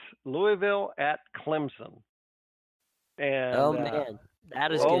 It's Louisville at Clemson. And, oh, man.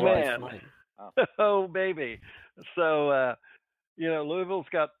 That is going to be fun. Oh, baby. So, Louisville's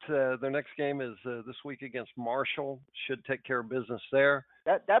got their next game is this week against Marshall. Should take care of business there.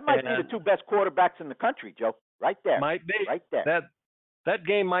 That might be the two best quarterbacks in the country, Joe. Right there. Might be. Right there. That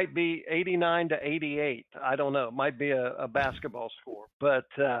game might be 89-88. I don't know. It might be a basketball score. But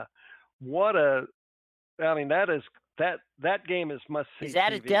that game is must-see. Is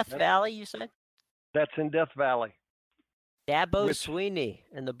that TV. at Death Valley, you said? That's in Death Valley. Dabo Sweeney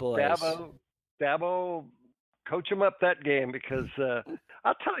and the boys. Dabo, coach them up that game because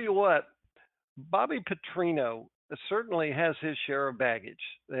I'll tell you what, Bobby Petrino certainly has his share of baggage,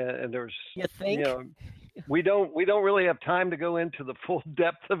 and there's you think we don't really have time to go into the full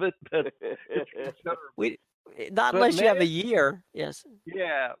depth of it, but unless you have a year. Yes.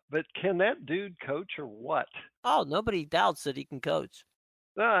 Yeah, but can that dude coach or what? Oh, nobody doubts that he can coach.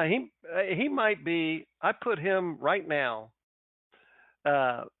 He might be. I put him right now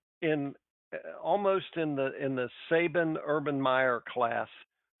in almost in the Saban Urban Meyer class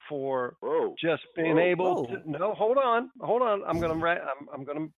for just being able to. No, hold on. I'm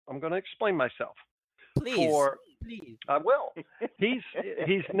gonna explain myself. Please. I will.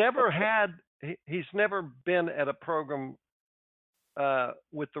 He's never been at a program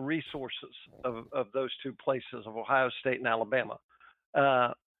with the resources of those two places of Ohio State and Alabama.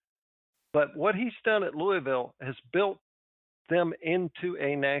 But what he's done at Louisville has built them into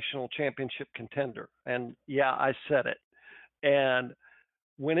a national championship contender. And yeah, I said it. And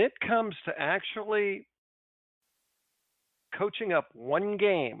when it comes to actually coaching up one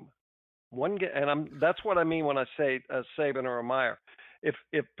game, and that's what I mean when I say Saban or a Meyer. If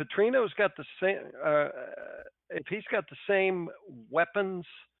Petrino's got the same, if he's got the same weapons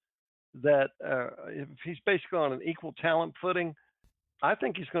that if he's basically on an equal talent footing, I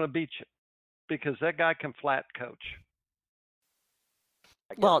think he's going to beat you because that guy can flat coach.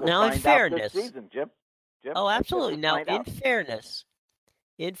 Well, now in fairness, season, Jim. Oh, absolutely. Now in fairness,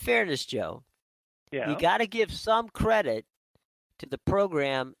 Joe, you got to give some credit to the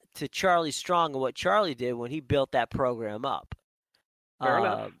program, to Charlie Strong, and what Charlie did when he built that program up. Fair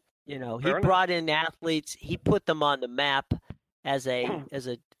enough. He brought in athletes. He put them on the map as a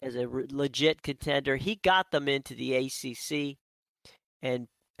legit contender. He got them into the ACC and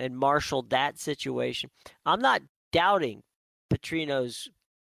marshaled that situation. I'm not doubting Petrino's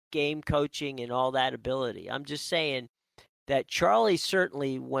game coaching and all that ability. I'm just saying that Charlie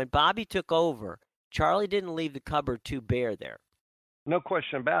certainly, when Bobby took over, Charlie didn't leave the cupboard too bare there. No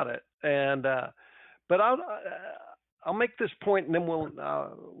question about it. And but I'll make this point, and then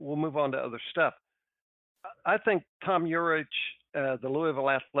we'll move on to other stuff. I think Tom Urich, the Louisville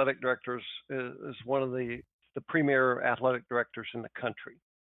athletic director, is one of the premier athletic directors in the country.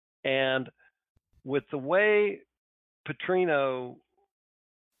 And with the way Petrino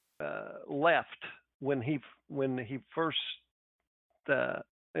left when he first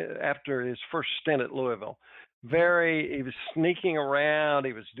after his first stint at Louisville, he was sneaking around.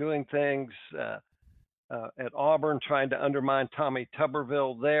 He was doing things at Auburn, trying to undermine Tommy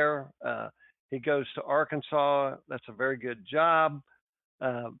Tuberville there. He goes to Arkansas. That's a very good job.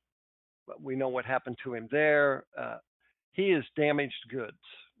 But we know what happened to him there. He is damaged goods,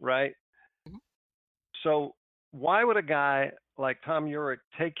 right? Mm-hmm. So why would a guy like Tom Urich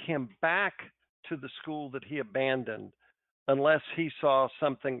take him back to the school that he abandoned unless he saw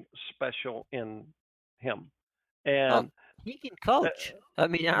something special in him? And he can coach. I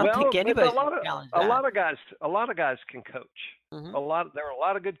mean, I don't think anybody's going to challenge that. A lot of guys can coach. Mm-hmm. There are a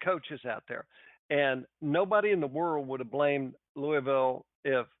lot of good coaches out there, and nobody in the world would have blamed Louisville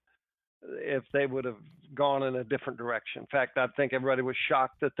if they would have gone in a different direction. In fact, I think everybody was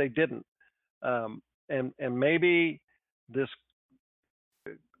shocked that they didn't. And maybe this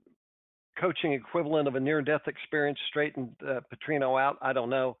coaching equivalent of a near-death experience straightened Petrino out. I don't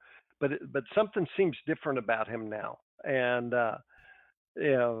know, but something seems different about him now. And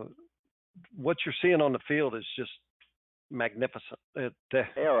what you're seeing on the field is just magnificent. They're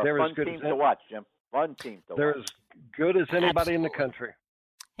a fun team to watch, Jim. Fun team to watch. They're as good as anybody in the country.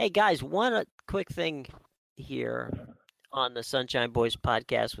 Hey, guys, one quick thing here on the Sunshine Boys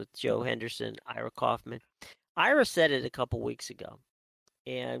podcast with Joe Henderson, Ira Kaufman. Ira said it a couple weeks ago,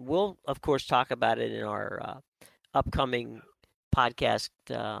 and we'll, of course, talk about it in our upcoming podcast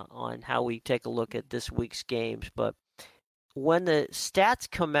on how we take a look at this week's games. But when the stats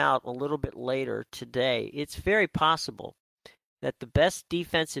come out a little bit later today, it's very possible that the best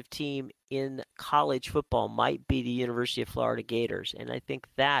defensive team in college football might be the University of Florida Gators. And I think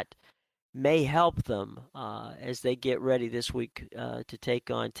that may help them as they get ready this week to take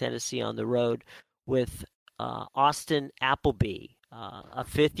on Tennessee on the road with Austin Appleby, a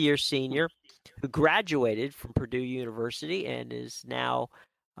fifth-year senior who graduated from Purdue University and is now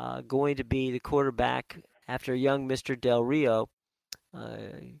going to be the quarterback after young Mr. Del Rio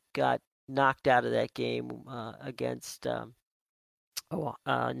got knocked out of that game against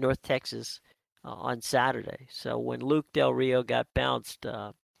North Texas on Saturday. So when Luke Del Rio got bounced,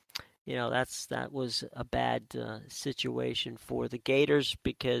 that was a bad situation for the Gators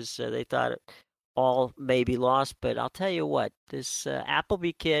because they thought it all may be lost. But I'll tell you what, this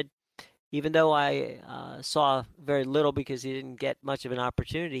Appleby kid, even though I saw very little because he didn't get much of an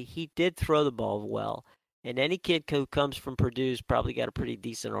opportunity, he did throw the ball well. And any kid who comes from Purdue's probably got a pretty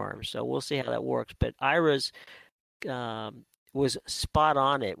decent arm. So we'll see how that works. But Ira's was spot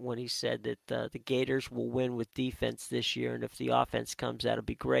on it when he said that the Gators will win with defense this year. And if the offense comes, that'll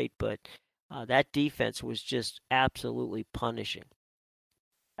be great. But that defense was just absolutely punishing.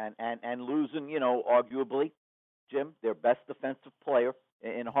 And losing, arguably, Jim, their best defensive player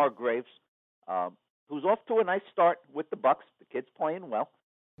in Hargraves, who's off to a nice start with the Bucks. The kid's playing well,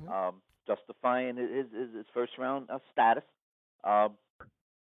 justifying his first round status.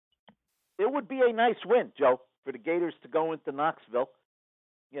 It would be a nice win, Joe, for the Gators to go into Knoxville.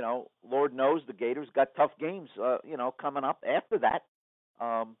 Lord knows the Gators got tough games, coming up after that.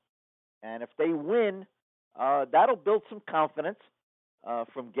 And if they win, that'll build some confidence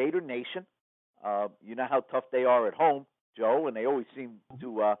from Gator Nation. You know how tough they are at home, Joe, and they always seem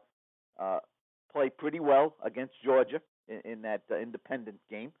to play pretty well against Georgia in that independent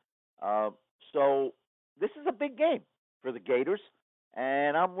game. So this is a big game for the Gators,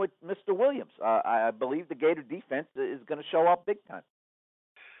 and I'm with Mr. Williams. I believe the Gator defense is going to show up big time.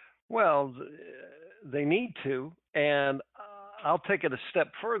 Well, they need to, and I'll take it a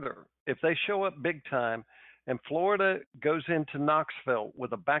step further. If they show up big time and Florida goes into Knoxville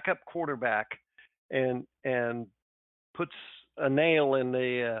with a backup quarterback and puts a nail in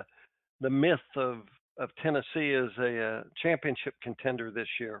the myth of Tennessee as a championship contender this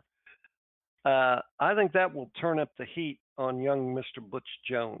year, I think that will turn up the heat on young Mr. Butch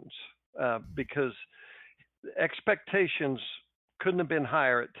Jones because expectations couldn't have been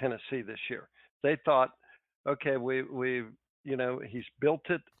higher at Tennessee this year. They thought, okay, he's built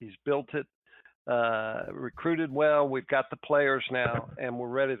it. He's built it. Recruited well. We've got the players now, and we're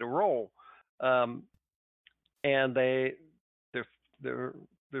ready to roll. And they're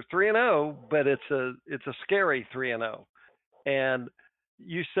 3-0, but it's a scary 3-0. And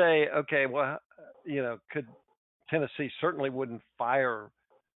you say, okay, well, could Tennessee certainly wouldn't fire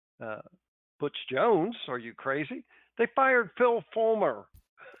Butch Jones? Are you crazy? They fired Phil Fulmer,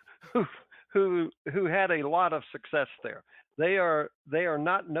 who had a lot of success there. They are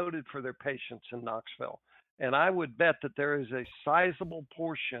not noted for their patience in Knoxville, and I would bet that there is a sizable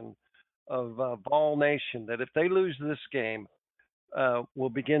portion of Vol Nation that if they lose this game, will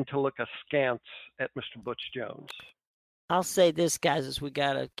begin to look askance at Mr. Butch Jones. I'll say this, guys, as we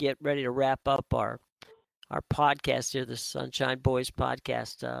got to get ready to wrap up our podcast here, the Sunshine Boys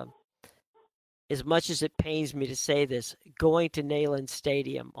podcast. As much as it pains me to say this, going to Neyland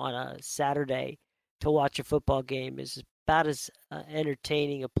Stadium on a Saturday to watch a football game is about as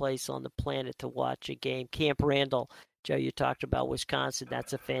entertaining a place on the planet to watch a game. Camp Randall, Joe, you talked about Wisconsin.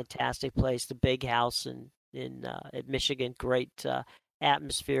 That's a fantastic place. The Big House at Michigan, great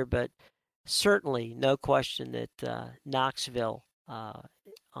atmosphere, but certainly no question that Knoxville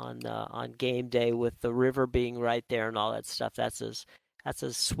on game day with the river being right there and all that stuff, that's as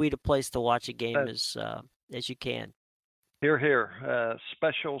sweet a place to watch a game as you can. Here.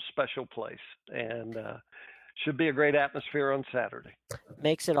 Special place, and should be a great atmosphere on Saturday.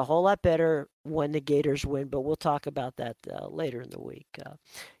 Makes it a whole lot better when the Gators win, but we'll talk about that later in the week.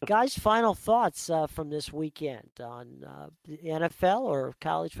 Guys, final thoughts from this weekend on the NFL or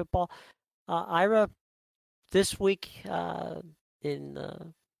college football. Ira, this week in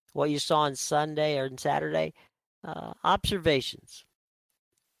what you saw on Sunday or on Saturday, observations.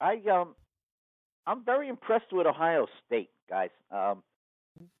 I'm very impressed with Ohio State, guys.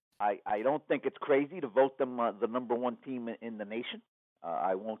 I don't think it's crazy to vote them the number one team in the nation.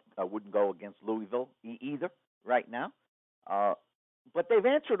 I wouldn't go against Louisville either right now. But they've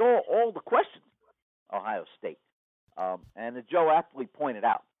answered all the questions, Ohio State. And as Joe aptly pointed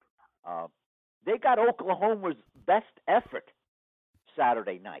out, they got Oklahoma's best effort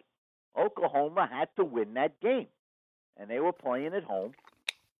Saturday night. Oklahoma had to win that game, and they were playing at home.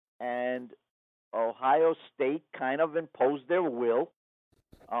 And Ohio State kind of imposed their will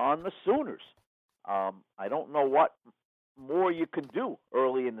on the Sooners. I don't know what more you can do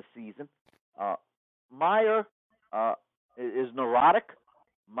early in the season. Meyer is neurotic.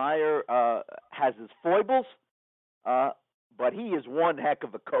 Meyer has his foibles, but he is one heck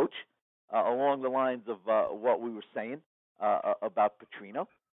of a coach, along the lines of what we were saying about Petrino,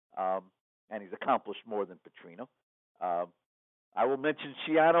 and he's accomplished more than Petrino. I will mention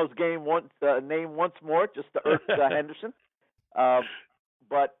Schiano's name once more, just to irk Henderson.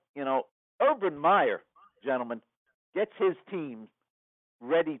 But, Urban Meyer, gentlemen, gets his team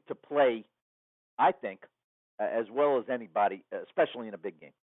ready to play, I think, as well as anybody, especially in a big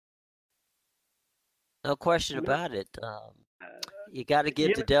game. No question about it. You got to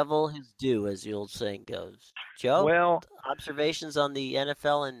give the devil his due, as the old saying goes. Joe, well, observations on the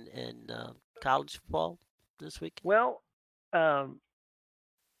NFL and college football this week? Well,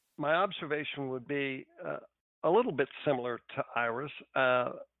 my observation would be a little bit similar to Ira's.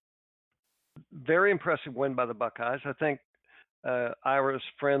 Very impressive win by the Buckeyes. I think Ira's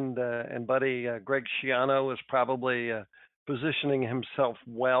friend and buddy Greg Schiano is probably positioning himself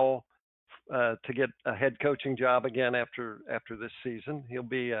well to get a head coaching job again after this season. He'll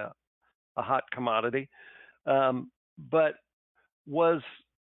be a hot commodity. But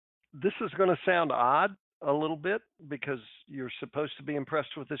this is going to sound odd a little bit because you're supposed to be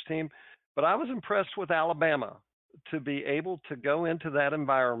impressed with this team, but I was impressed with Alabama to be able to go into that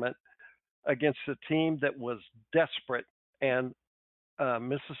environment against a team that was desperate. And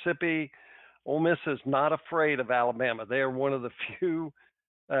Mississippi, Ole Miss is not afraid of Alabama. They are one of the few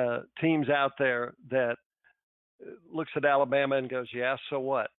teams out there that looks at Alabama and goes, yeah, so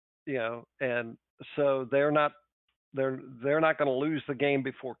what? And so they're not going to lose the game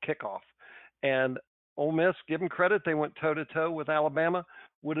before kickoff. And Ole Miss, give them credit, they went toe-to-toe with Alabama.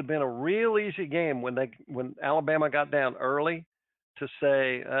 Would have been a real easy game when Alabama got down early to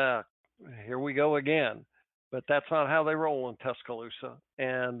say, here we go again. But that's not how they roll in Tuscaloosa.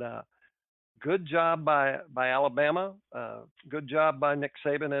 And good job by Alabama. Good job by Nick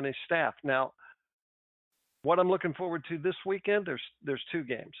Saban and his staff. Now, what I'm looking forward to this weekend, there's two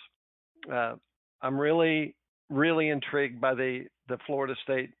games. I'm really, really intrigued by the Florida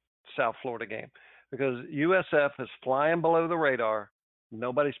State South Florida game because USF is flying below the radar.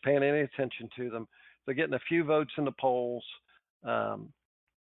 Nobody's paying any attention to them. They're getting a few votes in the polls, and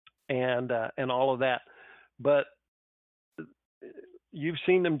all of that. But you've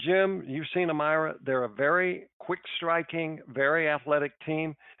seen them, Jim. You've seen them, Ira. They're a very quick striking, very athletic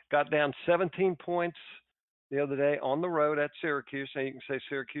team. Got down 17 points the other day on the road at Syracuse. And you can say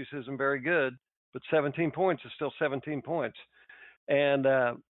Syracuse isn't very good, but 17 points is still 17 points. And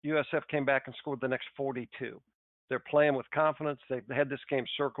USF came back and scored the next 42. They're playing with confidence. They've had this game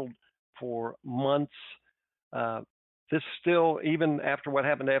circled for months. This still, even after what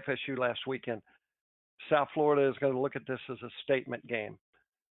happened to FSU last weekend, South Florida is going to look at this as a statement game.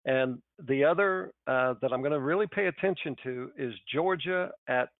 And the other that I'm going to really pay attention to is Georgia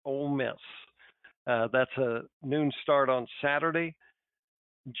at Ole Miss. That's a noon start on Saturday.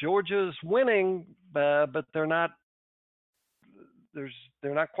 Georgia's winning, but they're not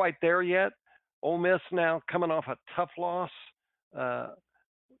quite there yet. Ole Miss now coming off a tough loss to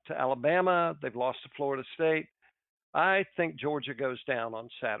Alabama. They've lost to Florida State. I think Georgia goes down on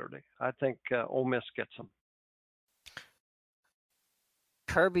Saturday. I think Ole Miss gets them.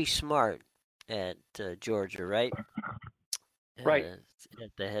 Kirby Smart at Georgia, right? Right.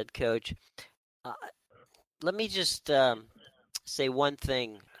 At the head coach. Let me just say one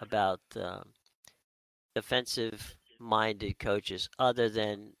thing about defensive-minded coaches other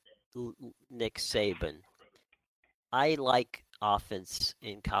than Nick Saban. I like offense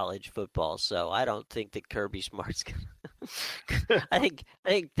in college football, so I don't think that Kirby Smart's gonna. I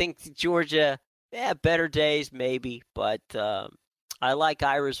think Georgia, better days maybe, but I like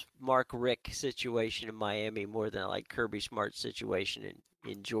Ira's Mark Richt situation in Miami more than I like Kirby Smart's situation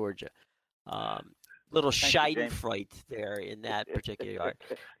in Georgia. Little Schadenfreude there in that particular yard.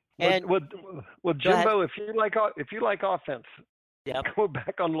 And well, Jimbo, if you like offense, yep. Go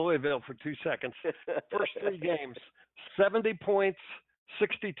back on Louisville for 2 seconds. First 3 games, 70 points,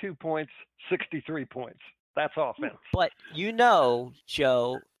 62 points, 63 points. That's offense. But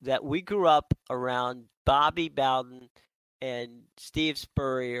Joe, that we grew up around Bobby Bowden and Steve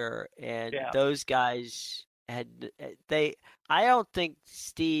Spurrier, and those guys I don't think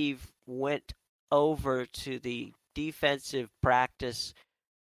Steve went over to the defensive practice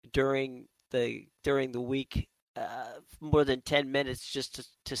during the week more than 10 minutes just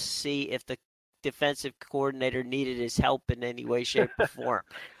to see if the defensive coordinator needed his help in any way, shape, or form.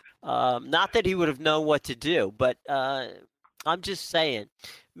 Not that he would have known what to do, but I'm just saying.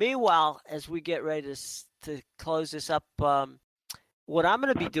 Meanwhile, as we get ready to close this up, what I'm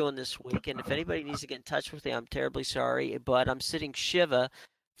going to be doing this week, and if anybody needs to get in touch with me, I'm terribly sorry, but I'm sitting Shiva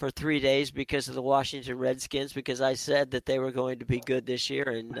for 3 days because of the Washington Redskins, because I said that they were going to be good this year,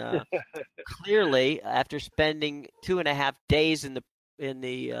 and clearly, after spending 2.5 days in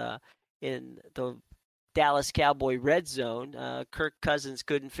the Dallas Cowboy red zone, Kirk Cousins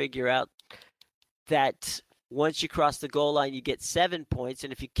couldn't figure out that once you cross the goal line, you get 7 points,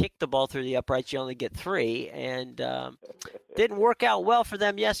 and if you kick the ball through the uprights, you only get 3, and didn't work out well for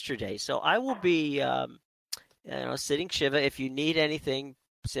them yesterday. So I will be sitting Shiva. If you need anything,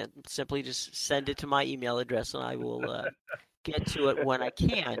 simply just send it to my email address, and I will get to it when I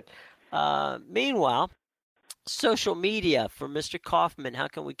can. Meanwhile, social media for Mr. Kaufman. How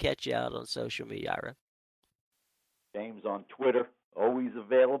can we catch you out on social media, Ira? James on Twitter, always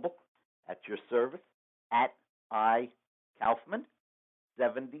available at your service, at @IKaufman76.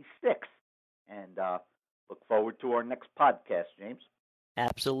 And look forward to our next podcast, James.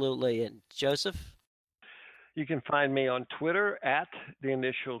 Absolutely. And Joseph? You can find me on Twitter at the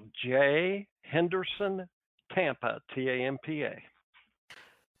initial J, Henderson, Tampa, TAMPA.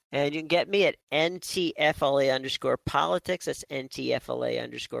 And you can get me at NTFLA_politics. That's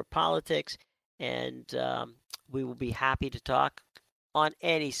NTFLA_politics. And we will be happy to talk on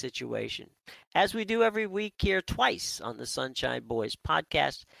any situation, as we do every week here twice on the Sunshine Boys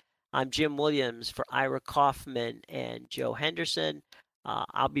podcast. I'm Jim Williams for Ira Kaufman and Joe Henderson.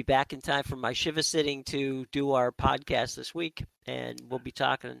 I'll be back in time for my Shiva sitting to do our podcast this week, and we'll be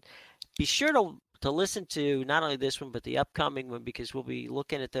talking. Be sure to listen to not only this one, but the upcoming one, because we'll be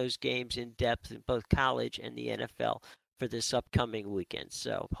looking at those games in depth in both college and the NFL for this upcoming weekend.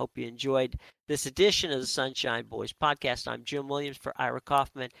 So hope you enjoyed this edition of the Sunshine Boys podcast. I'm Jim Williams for Ira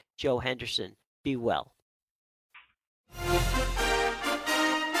Kaufman, Joe Henderson. Be well.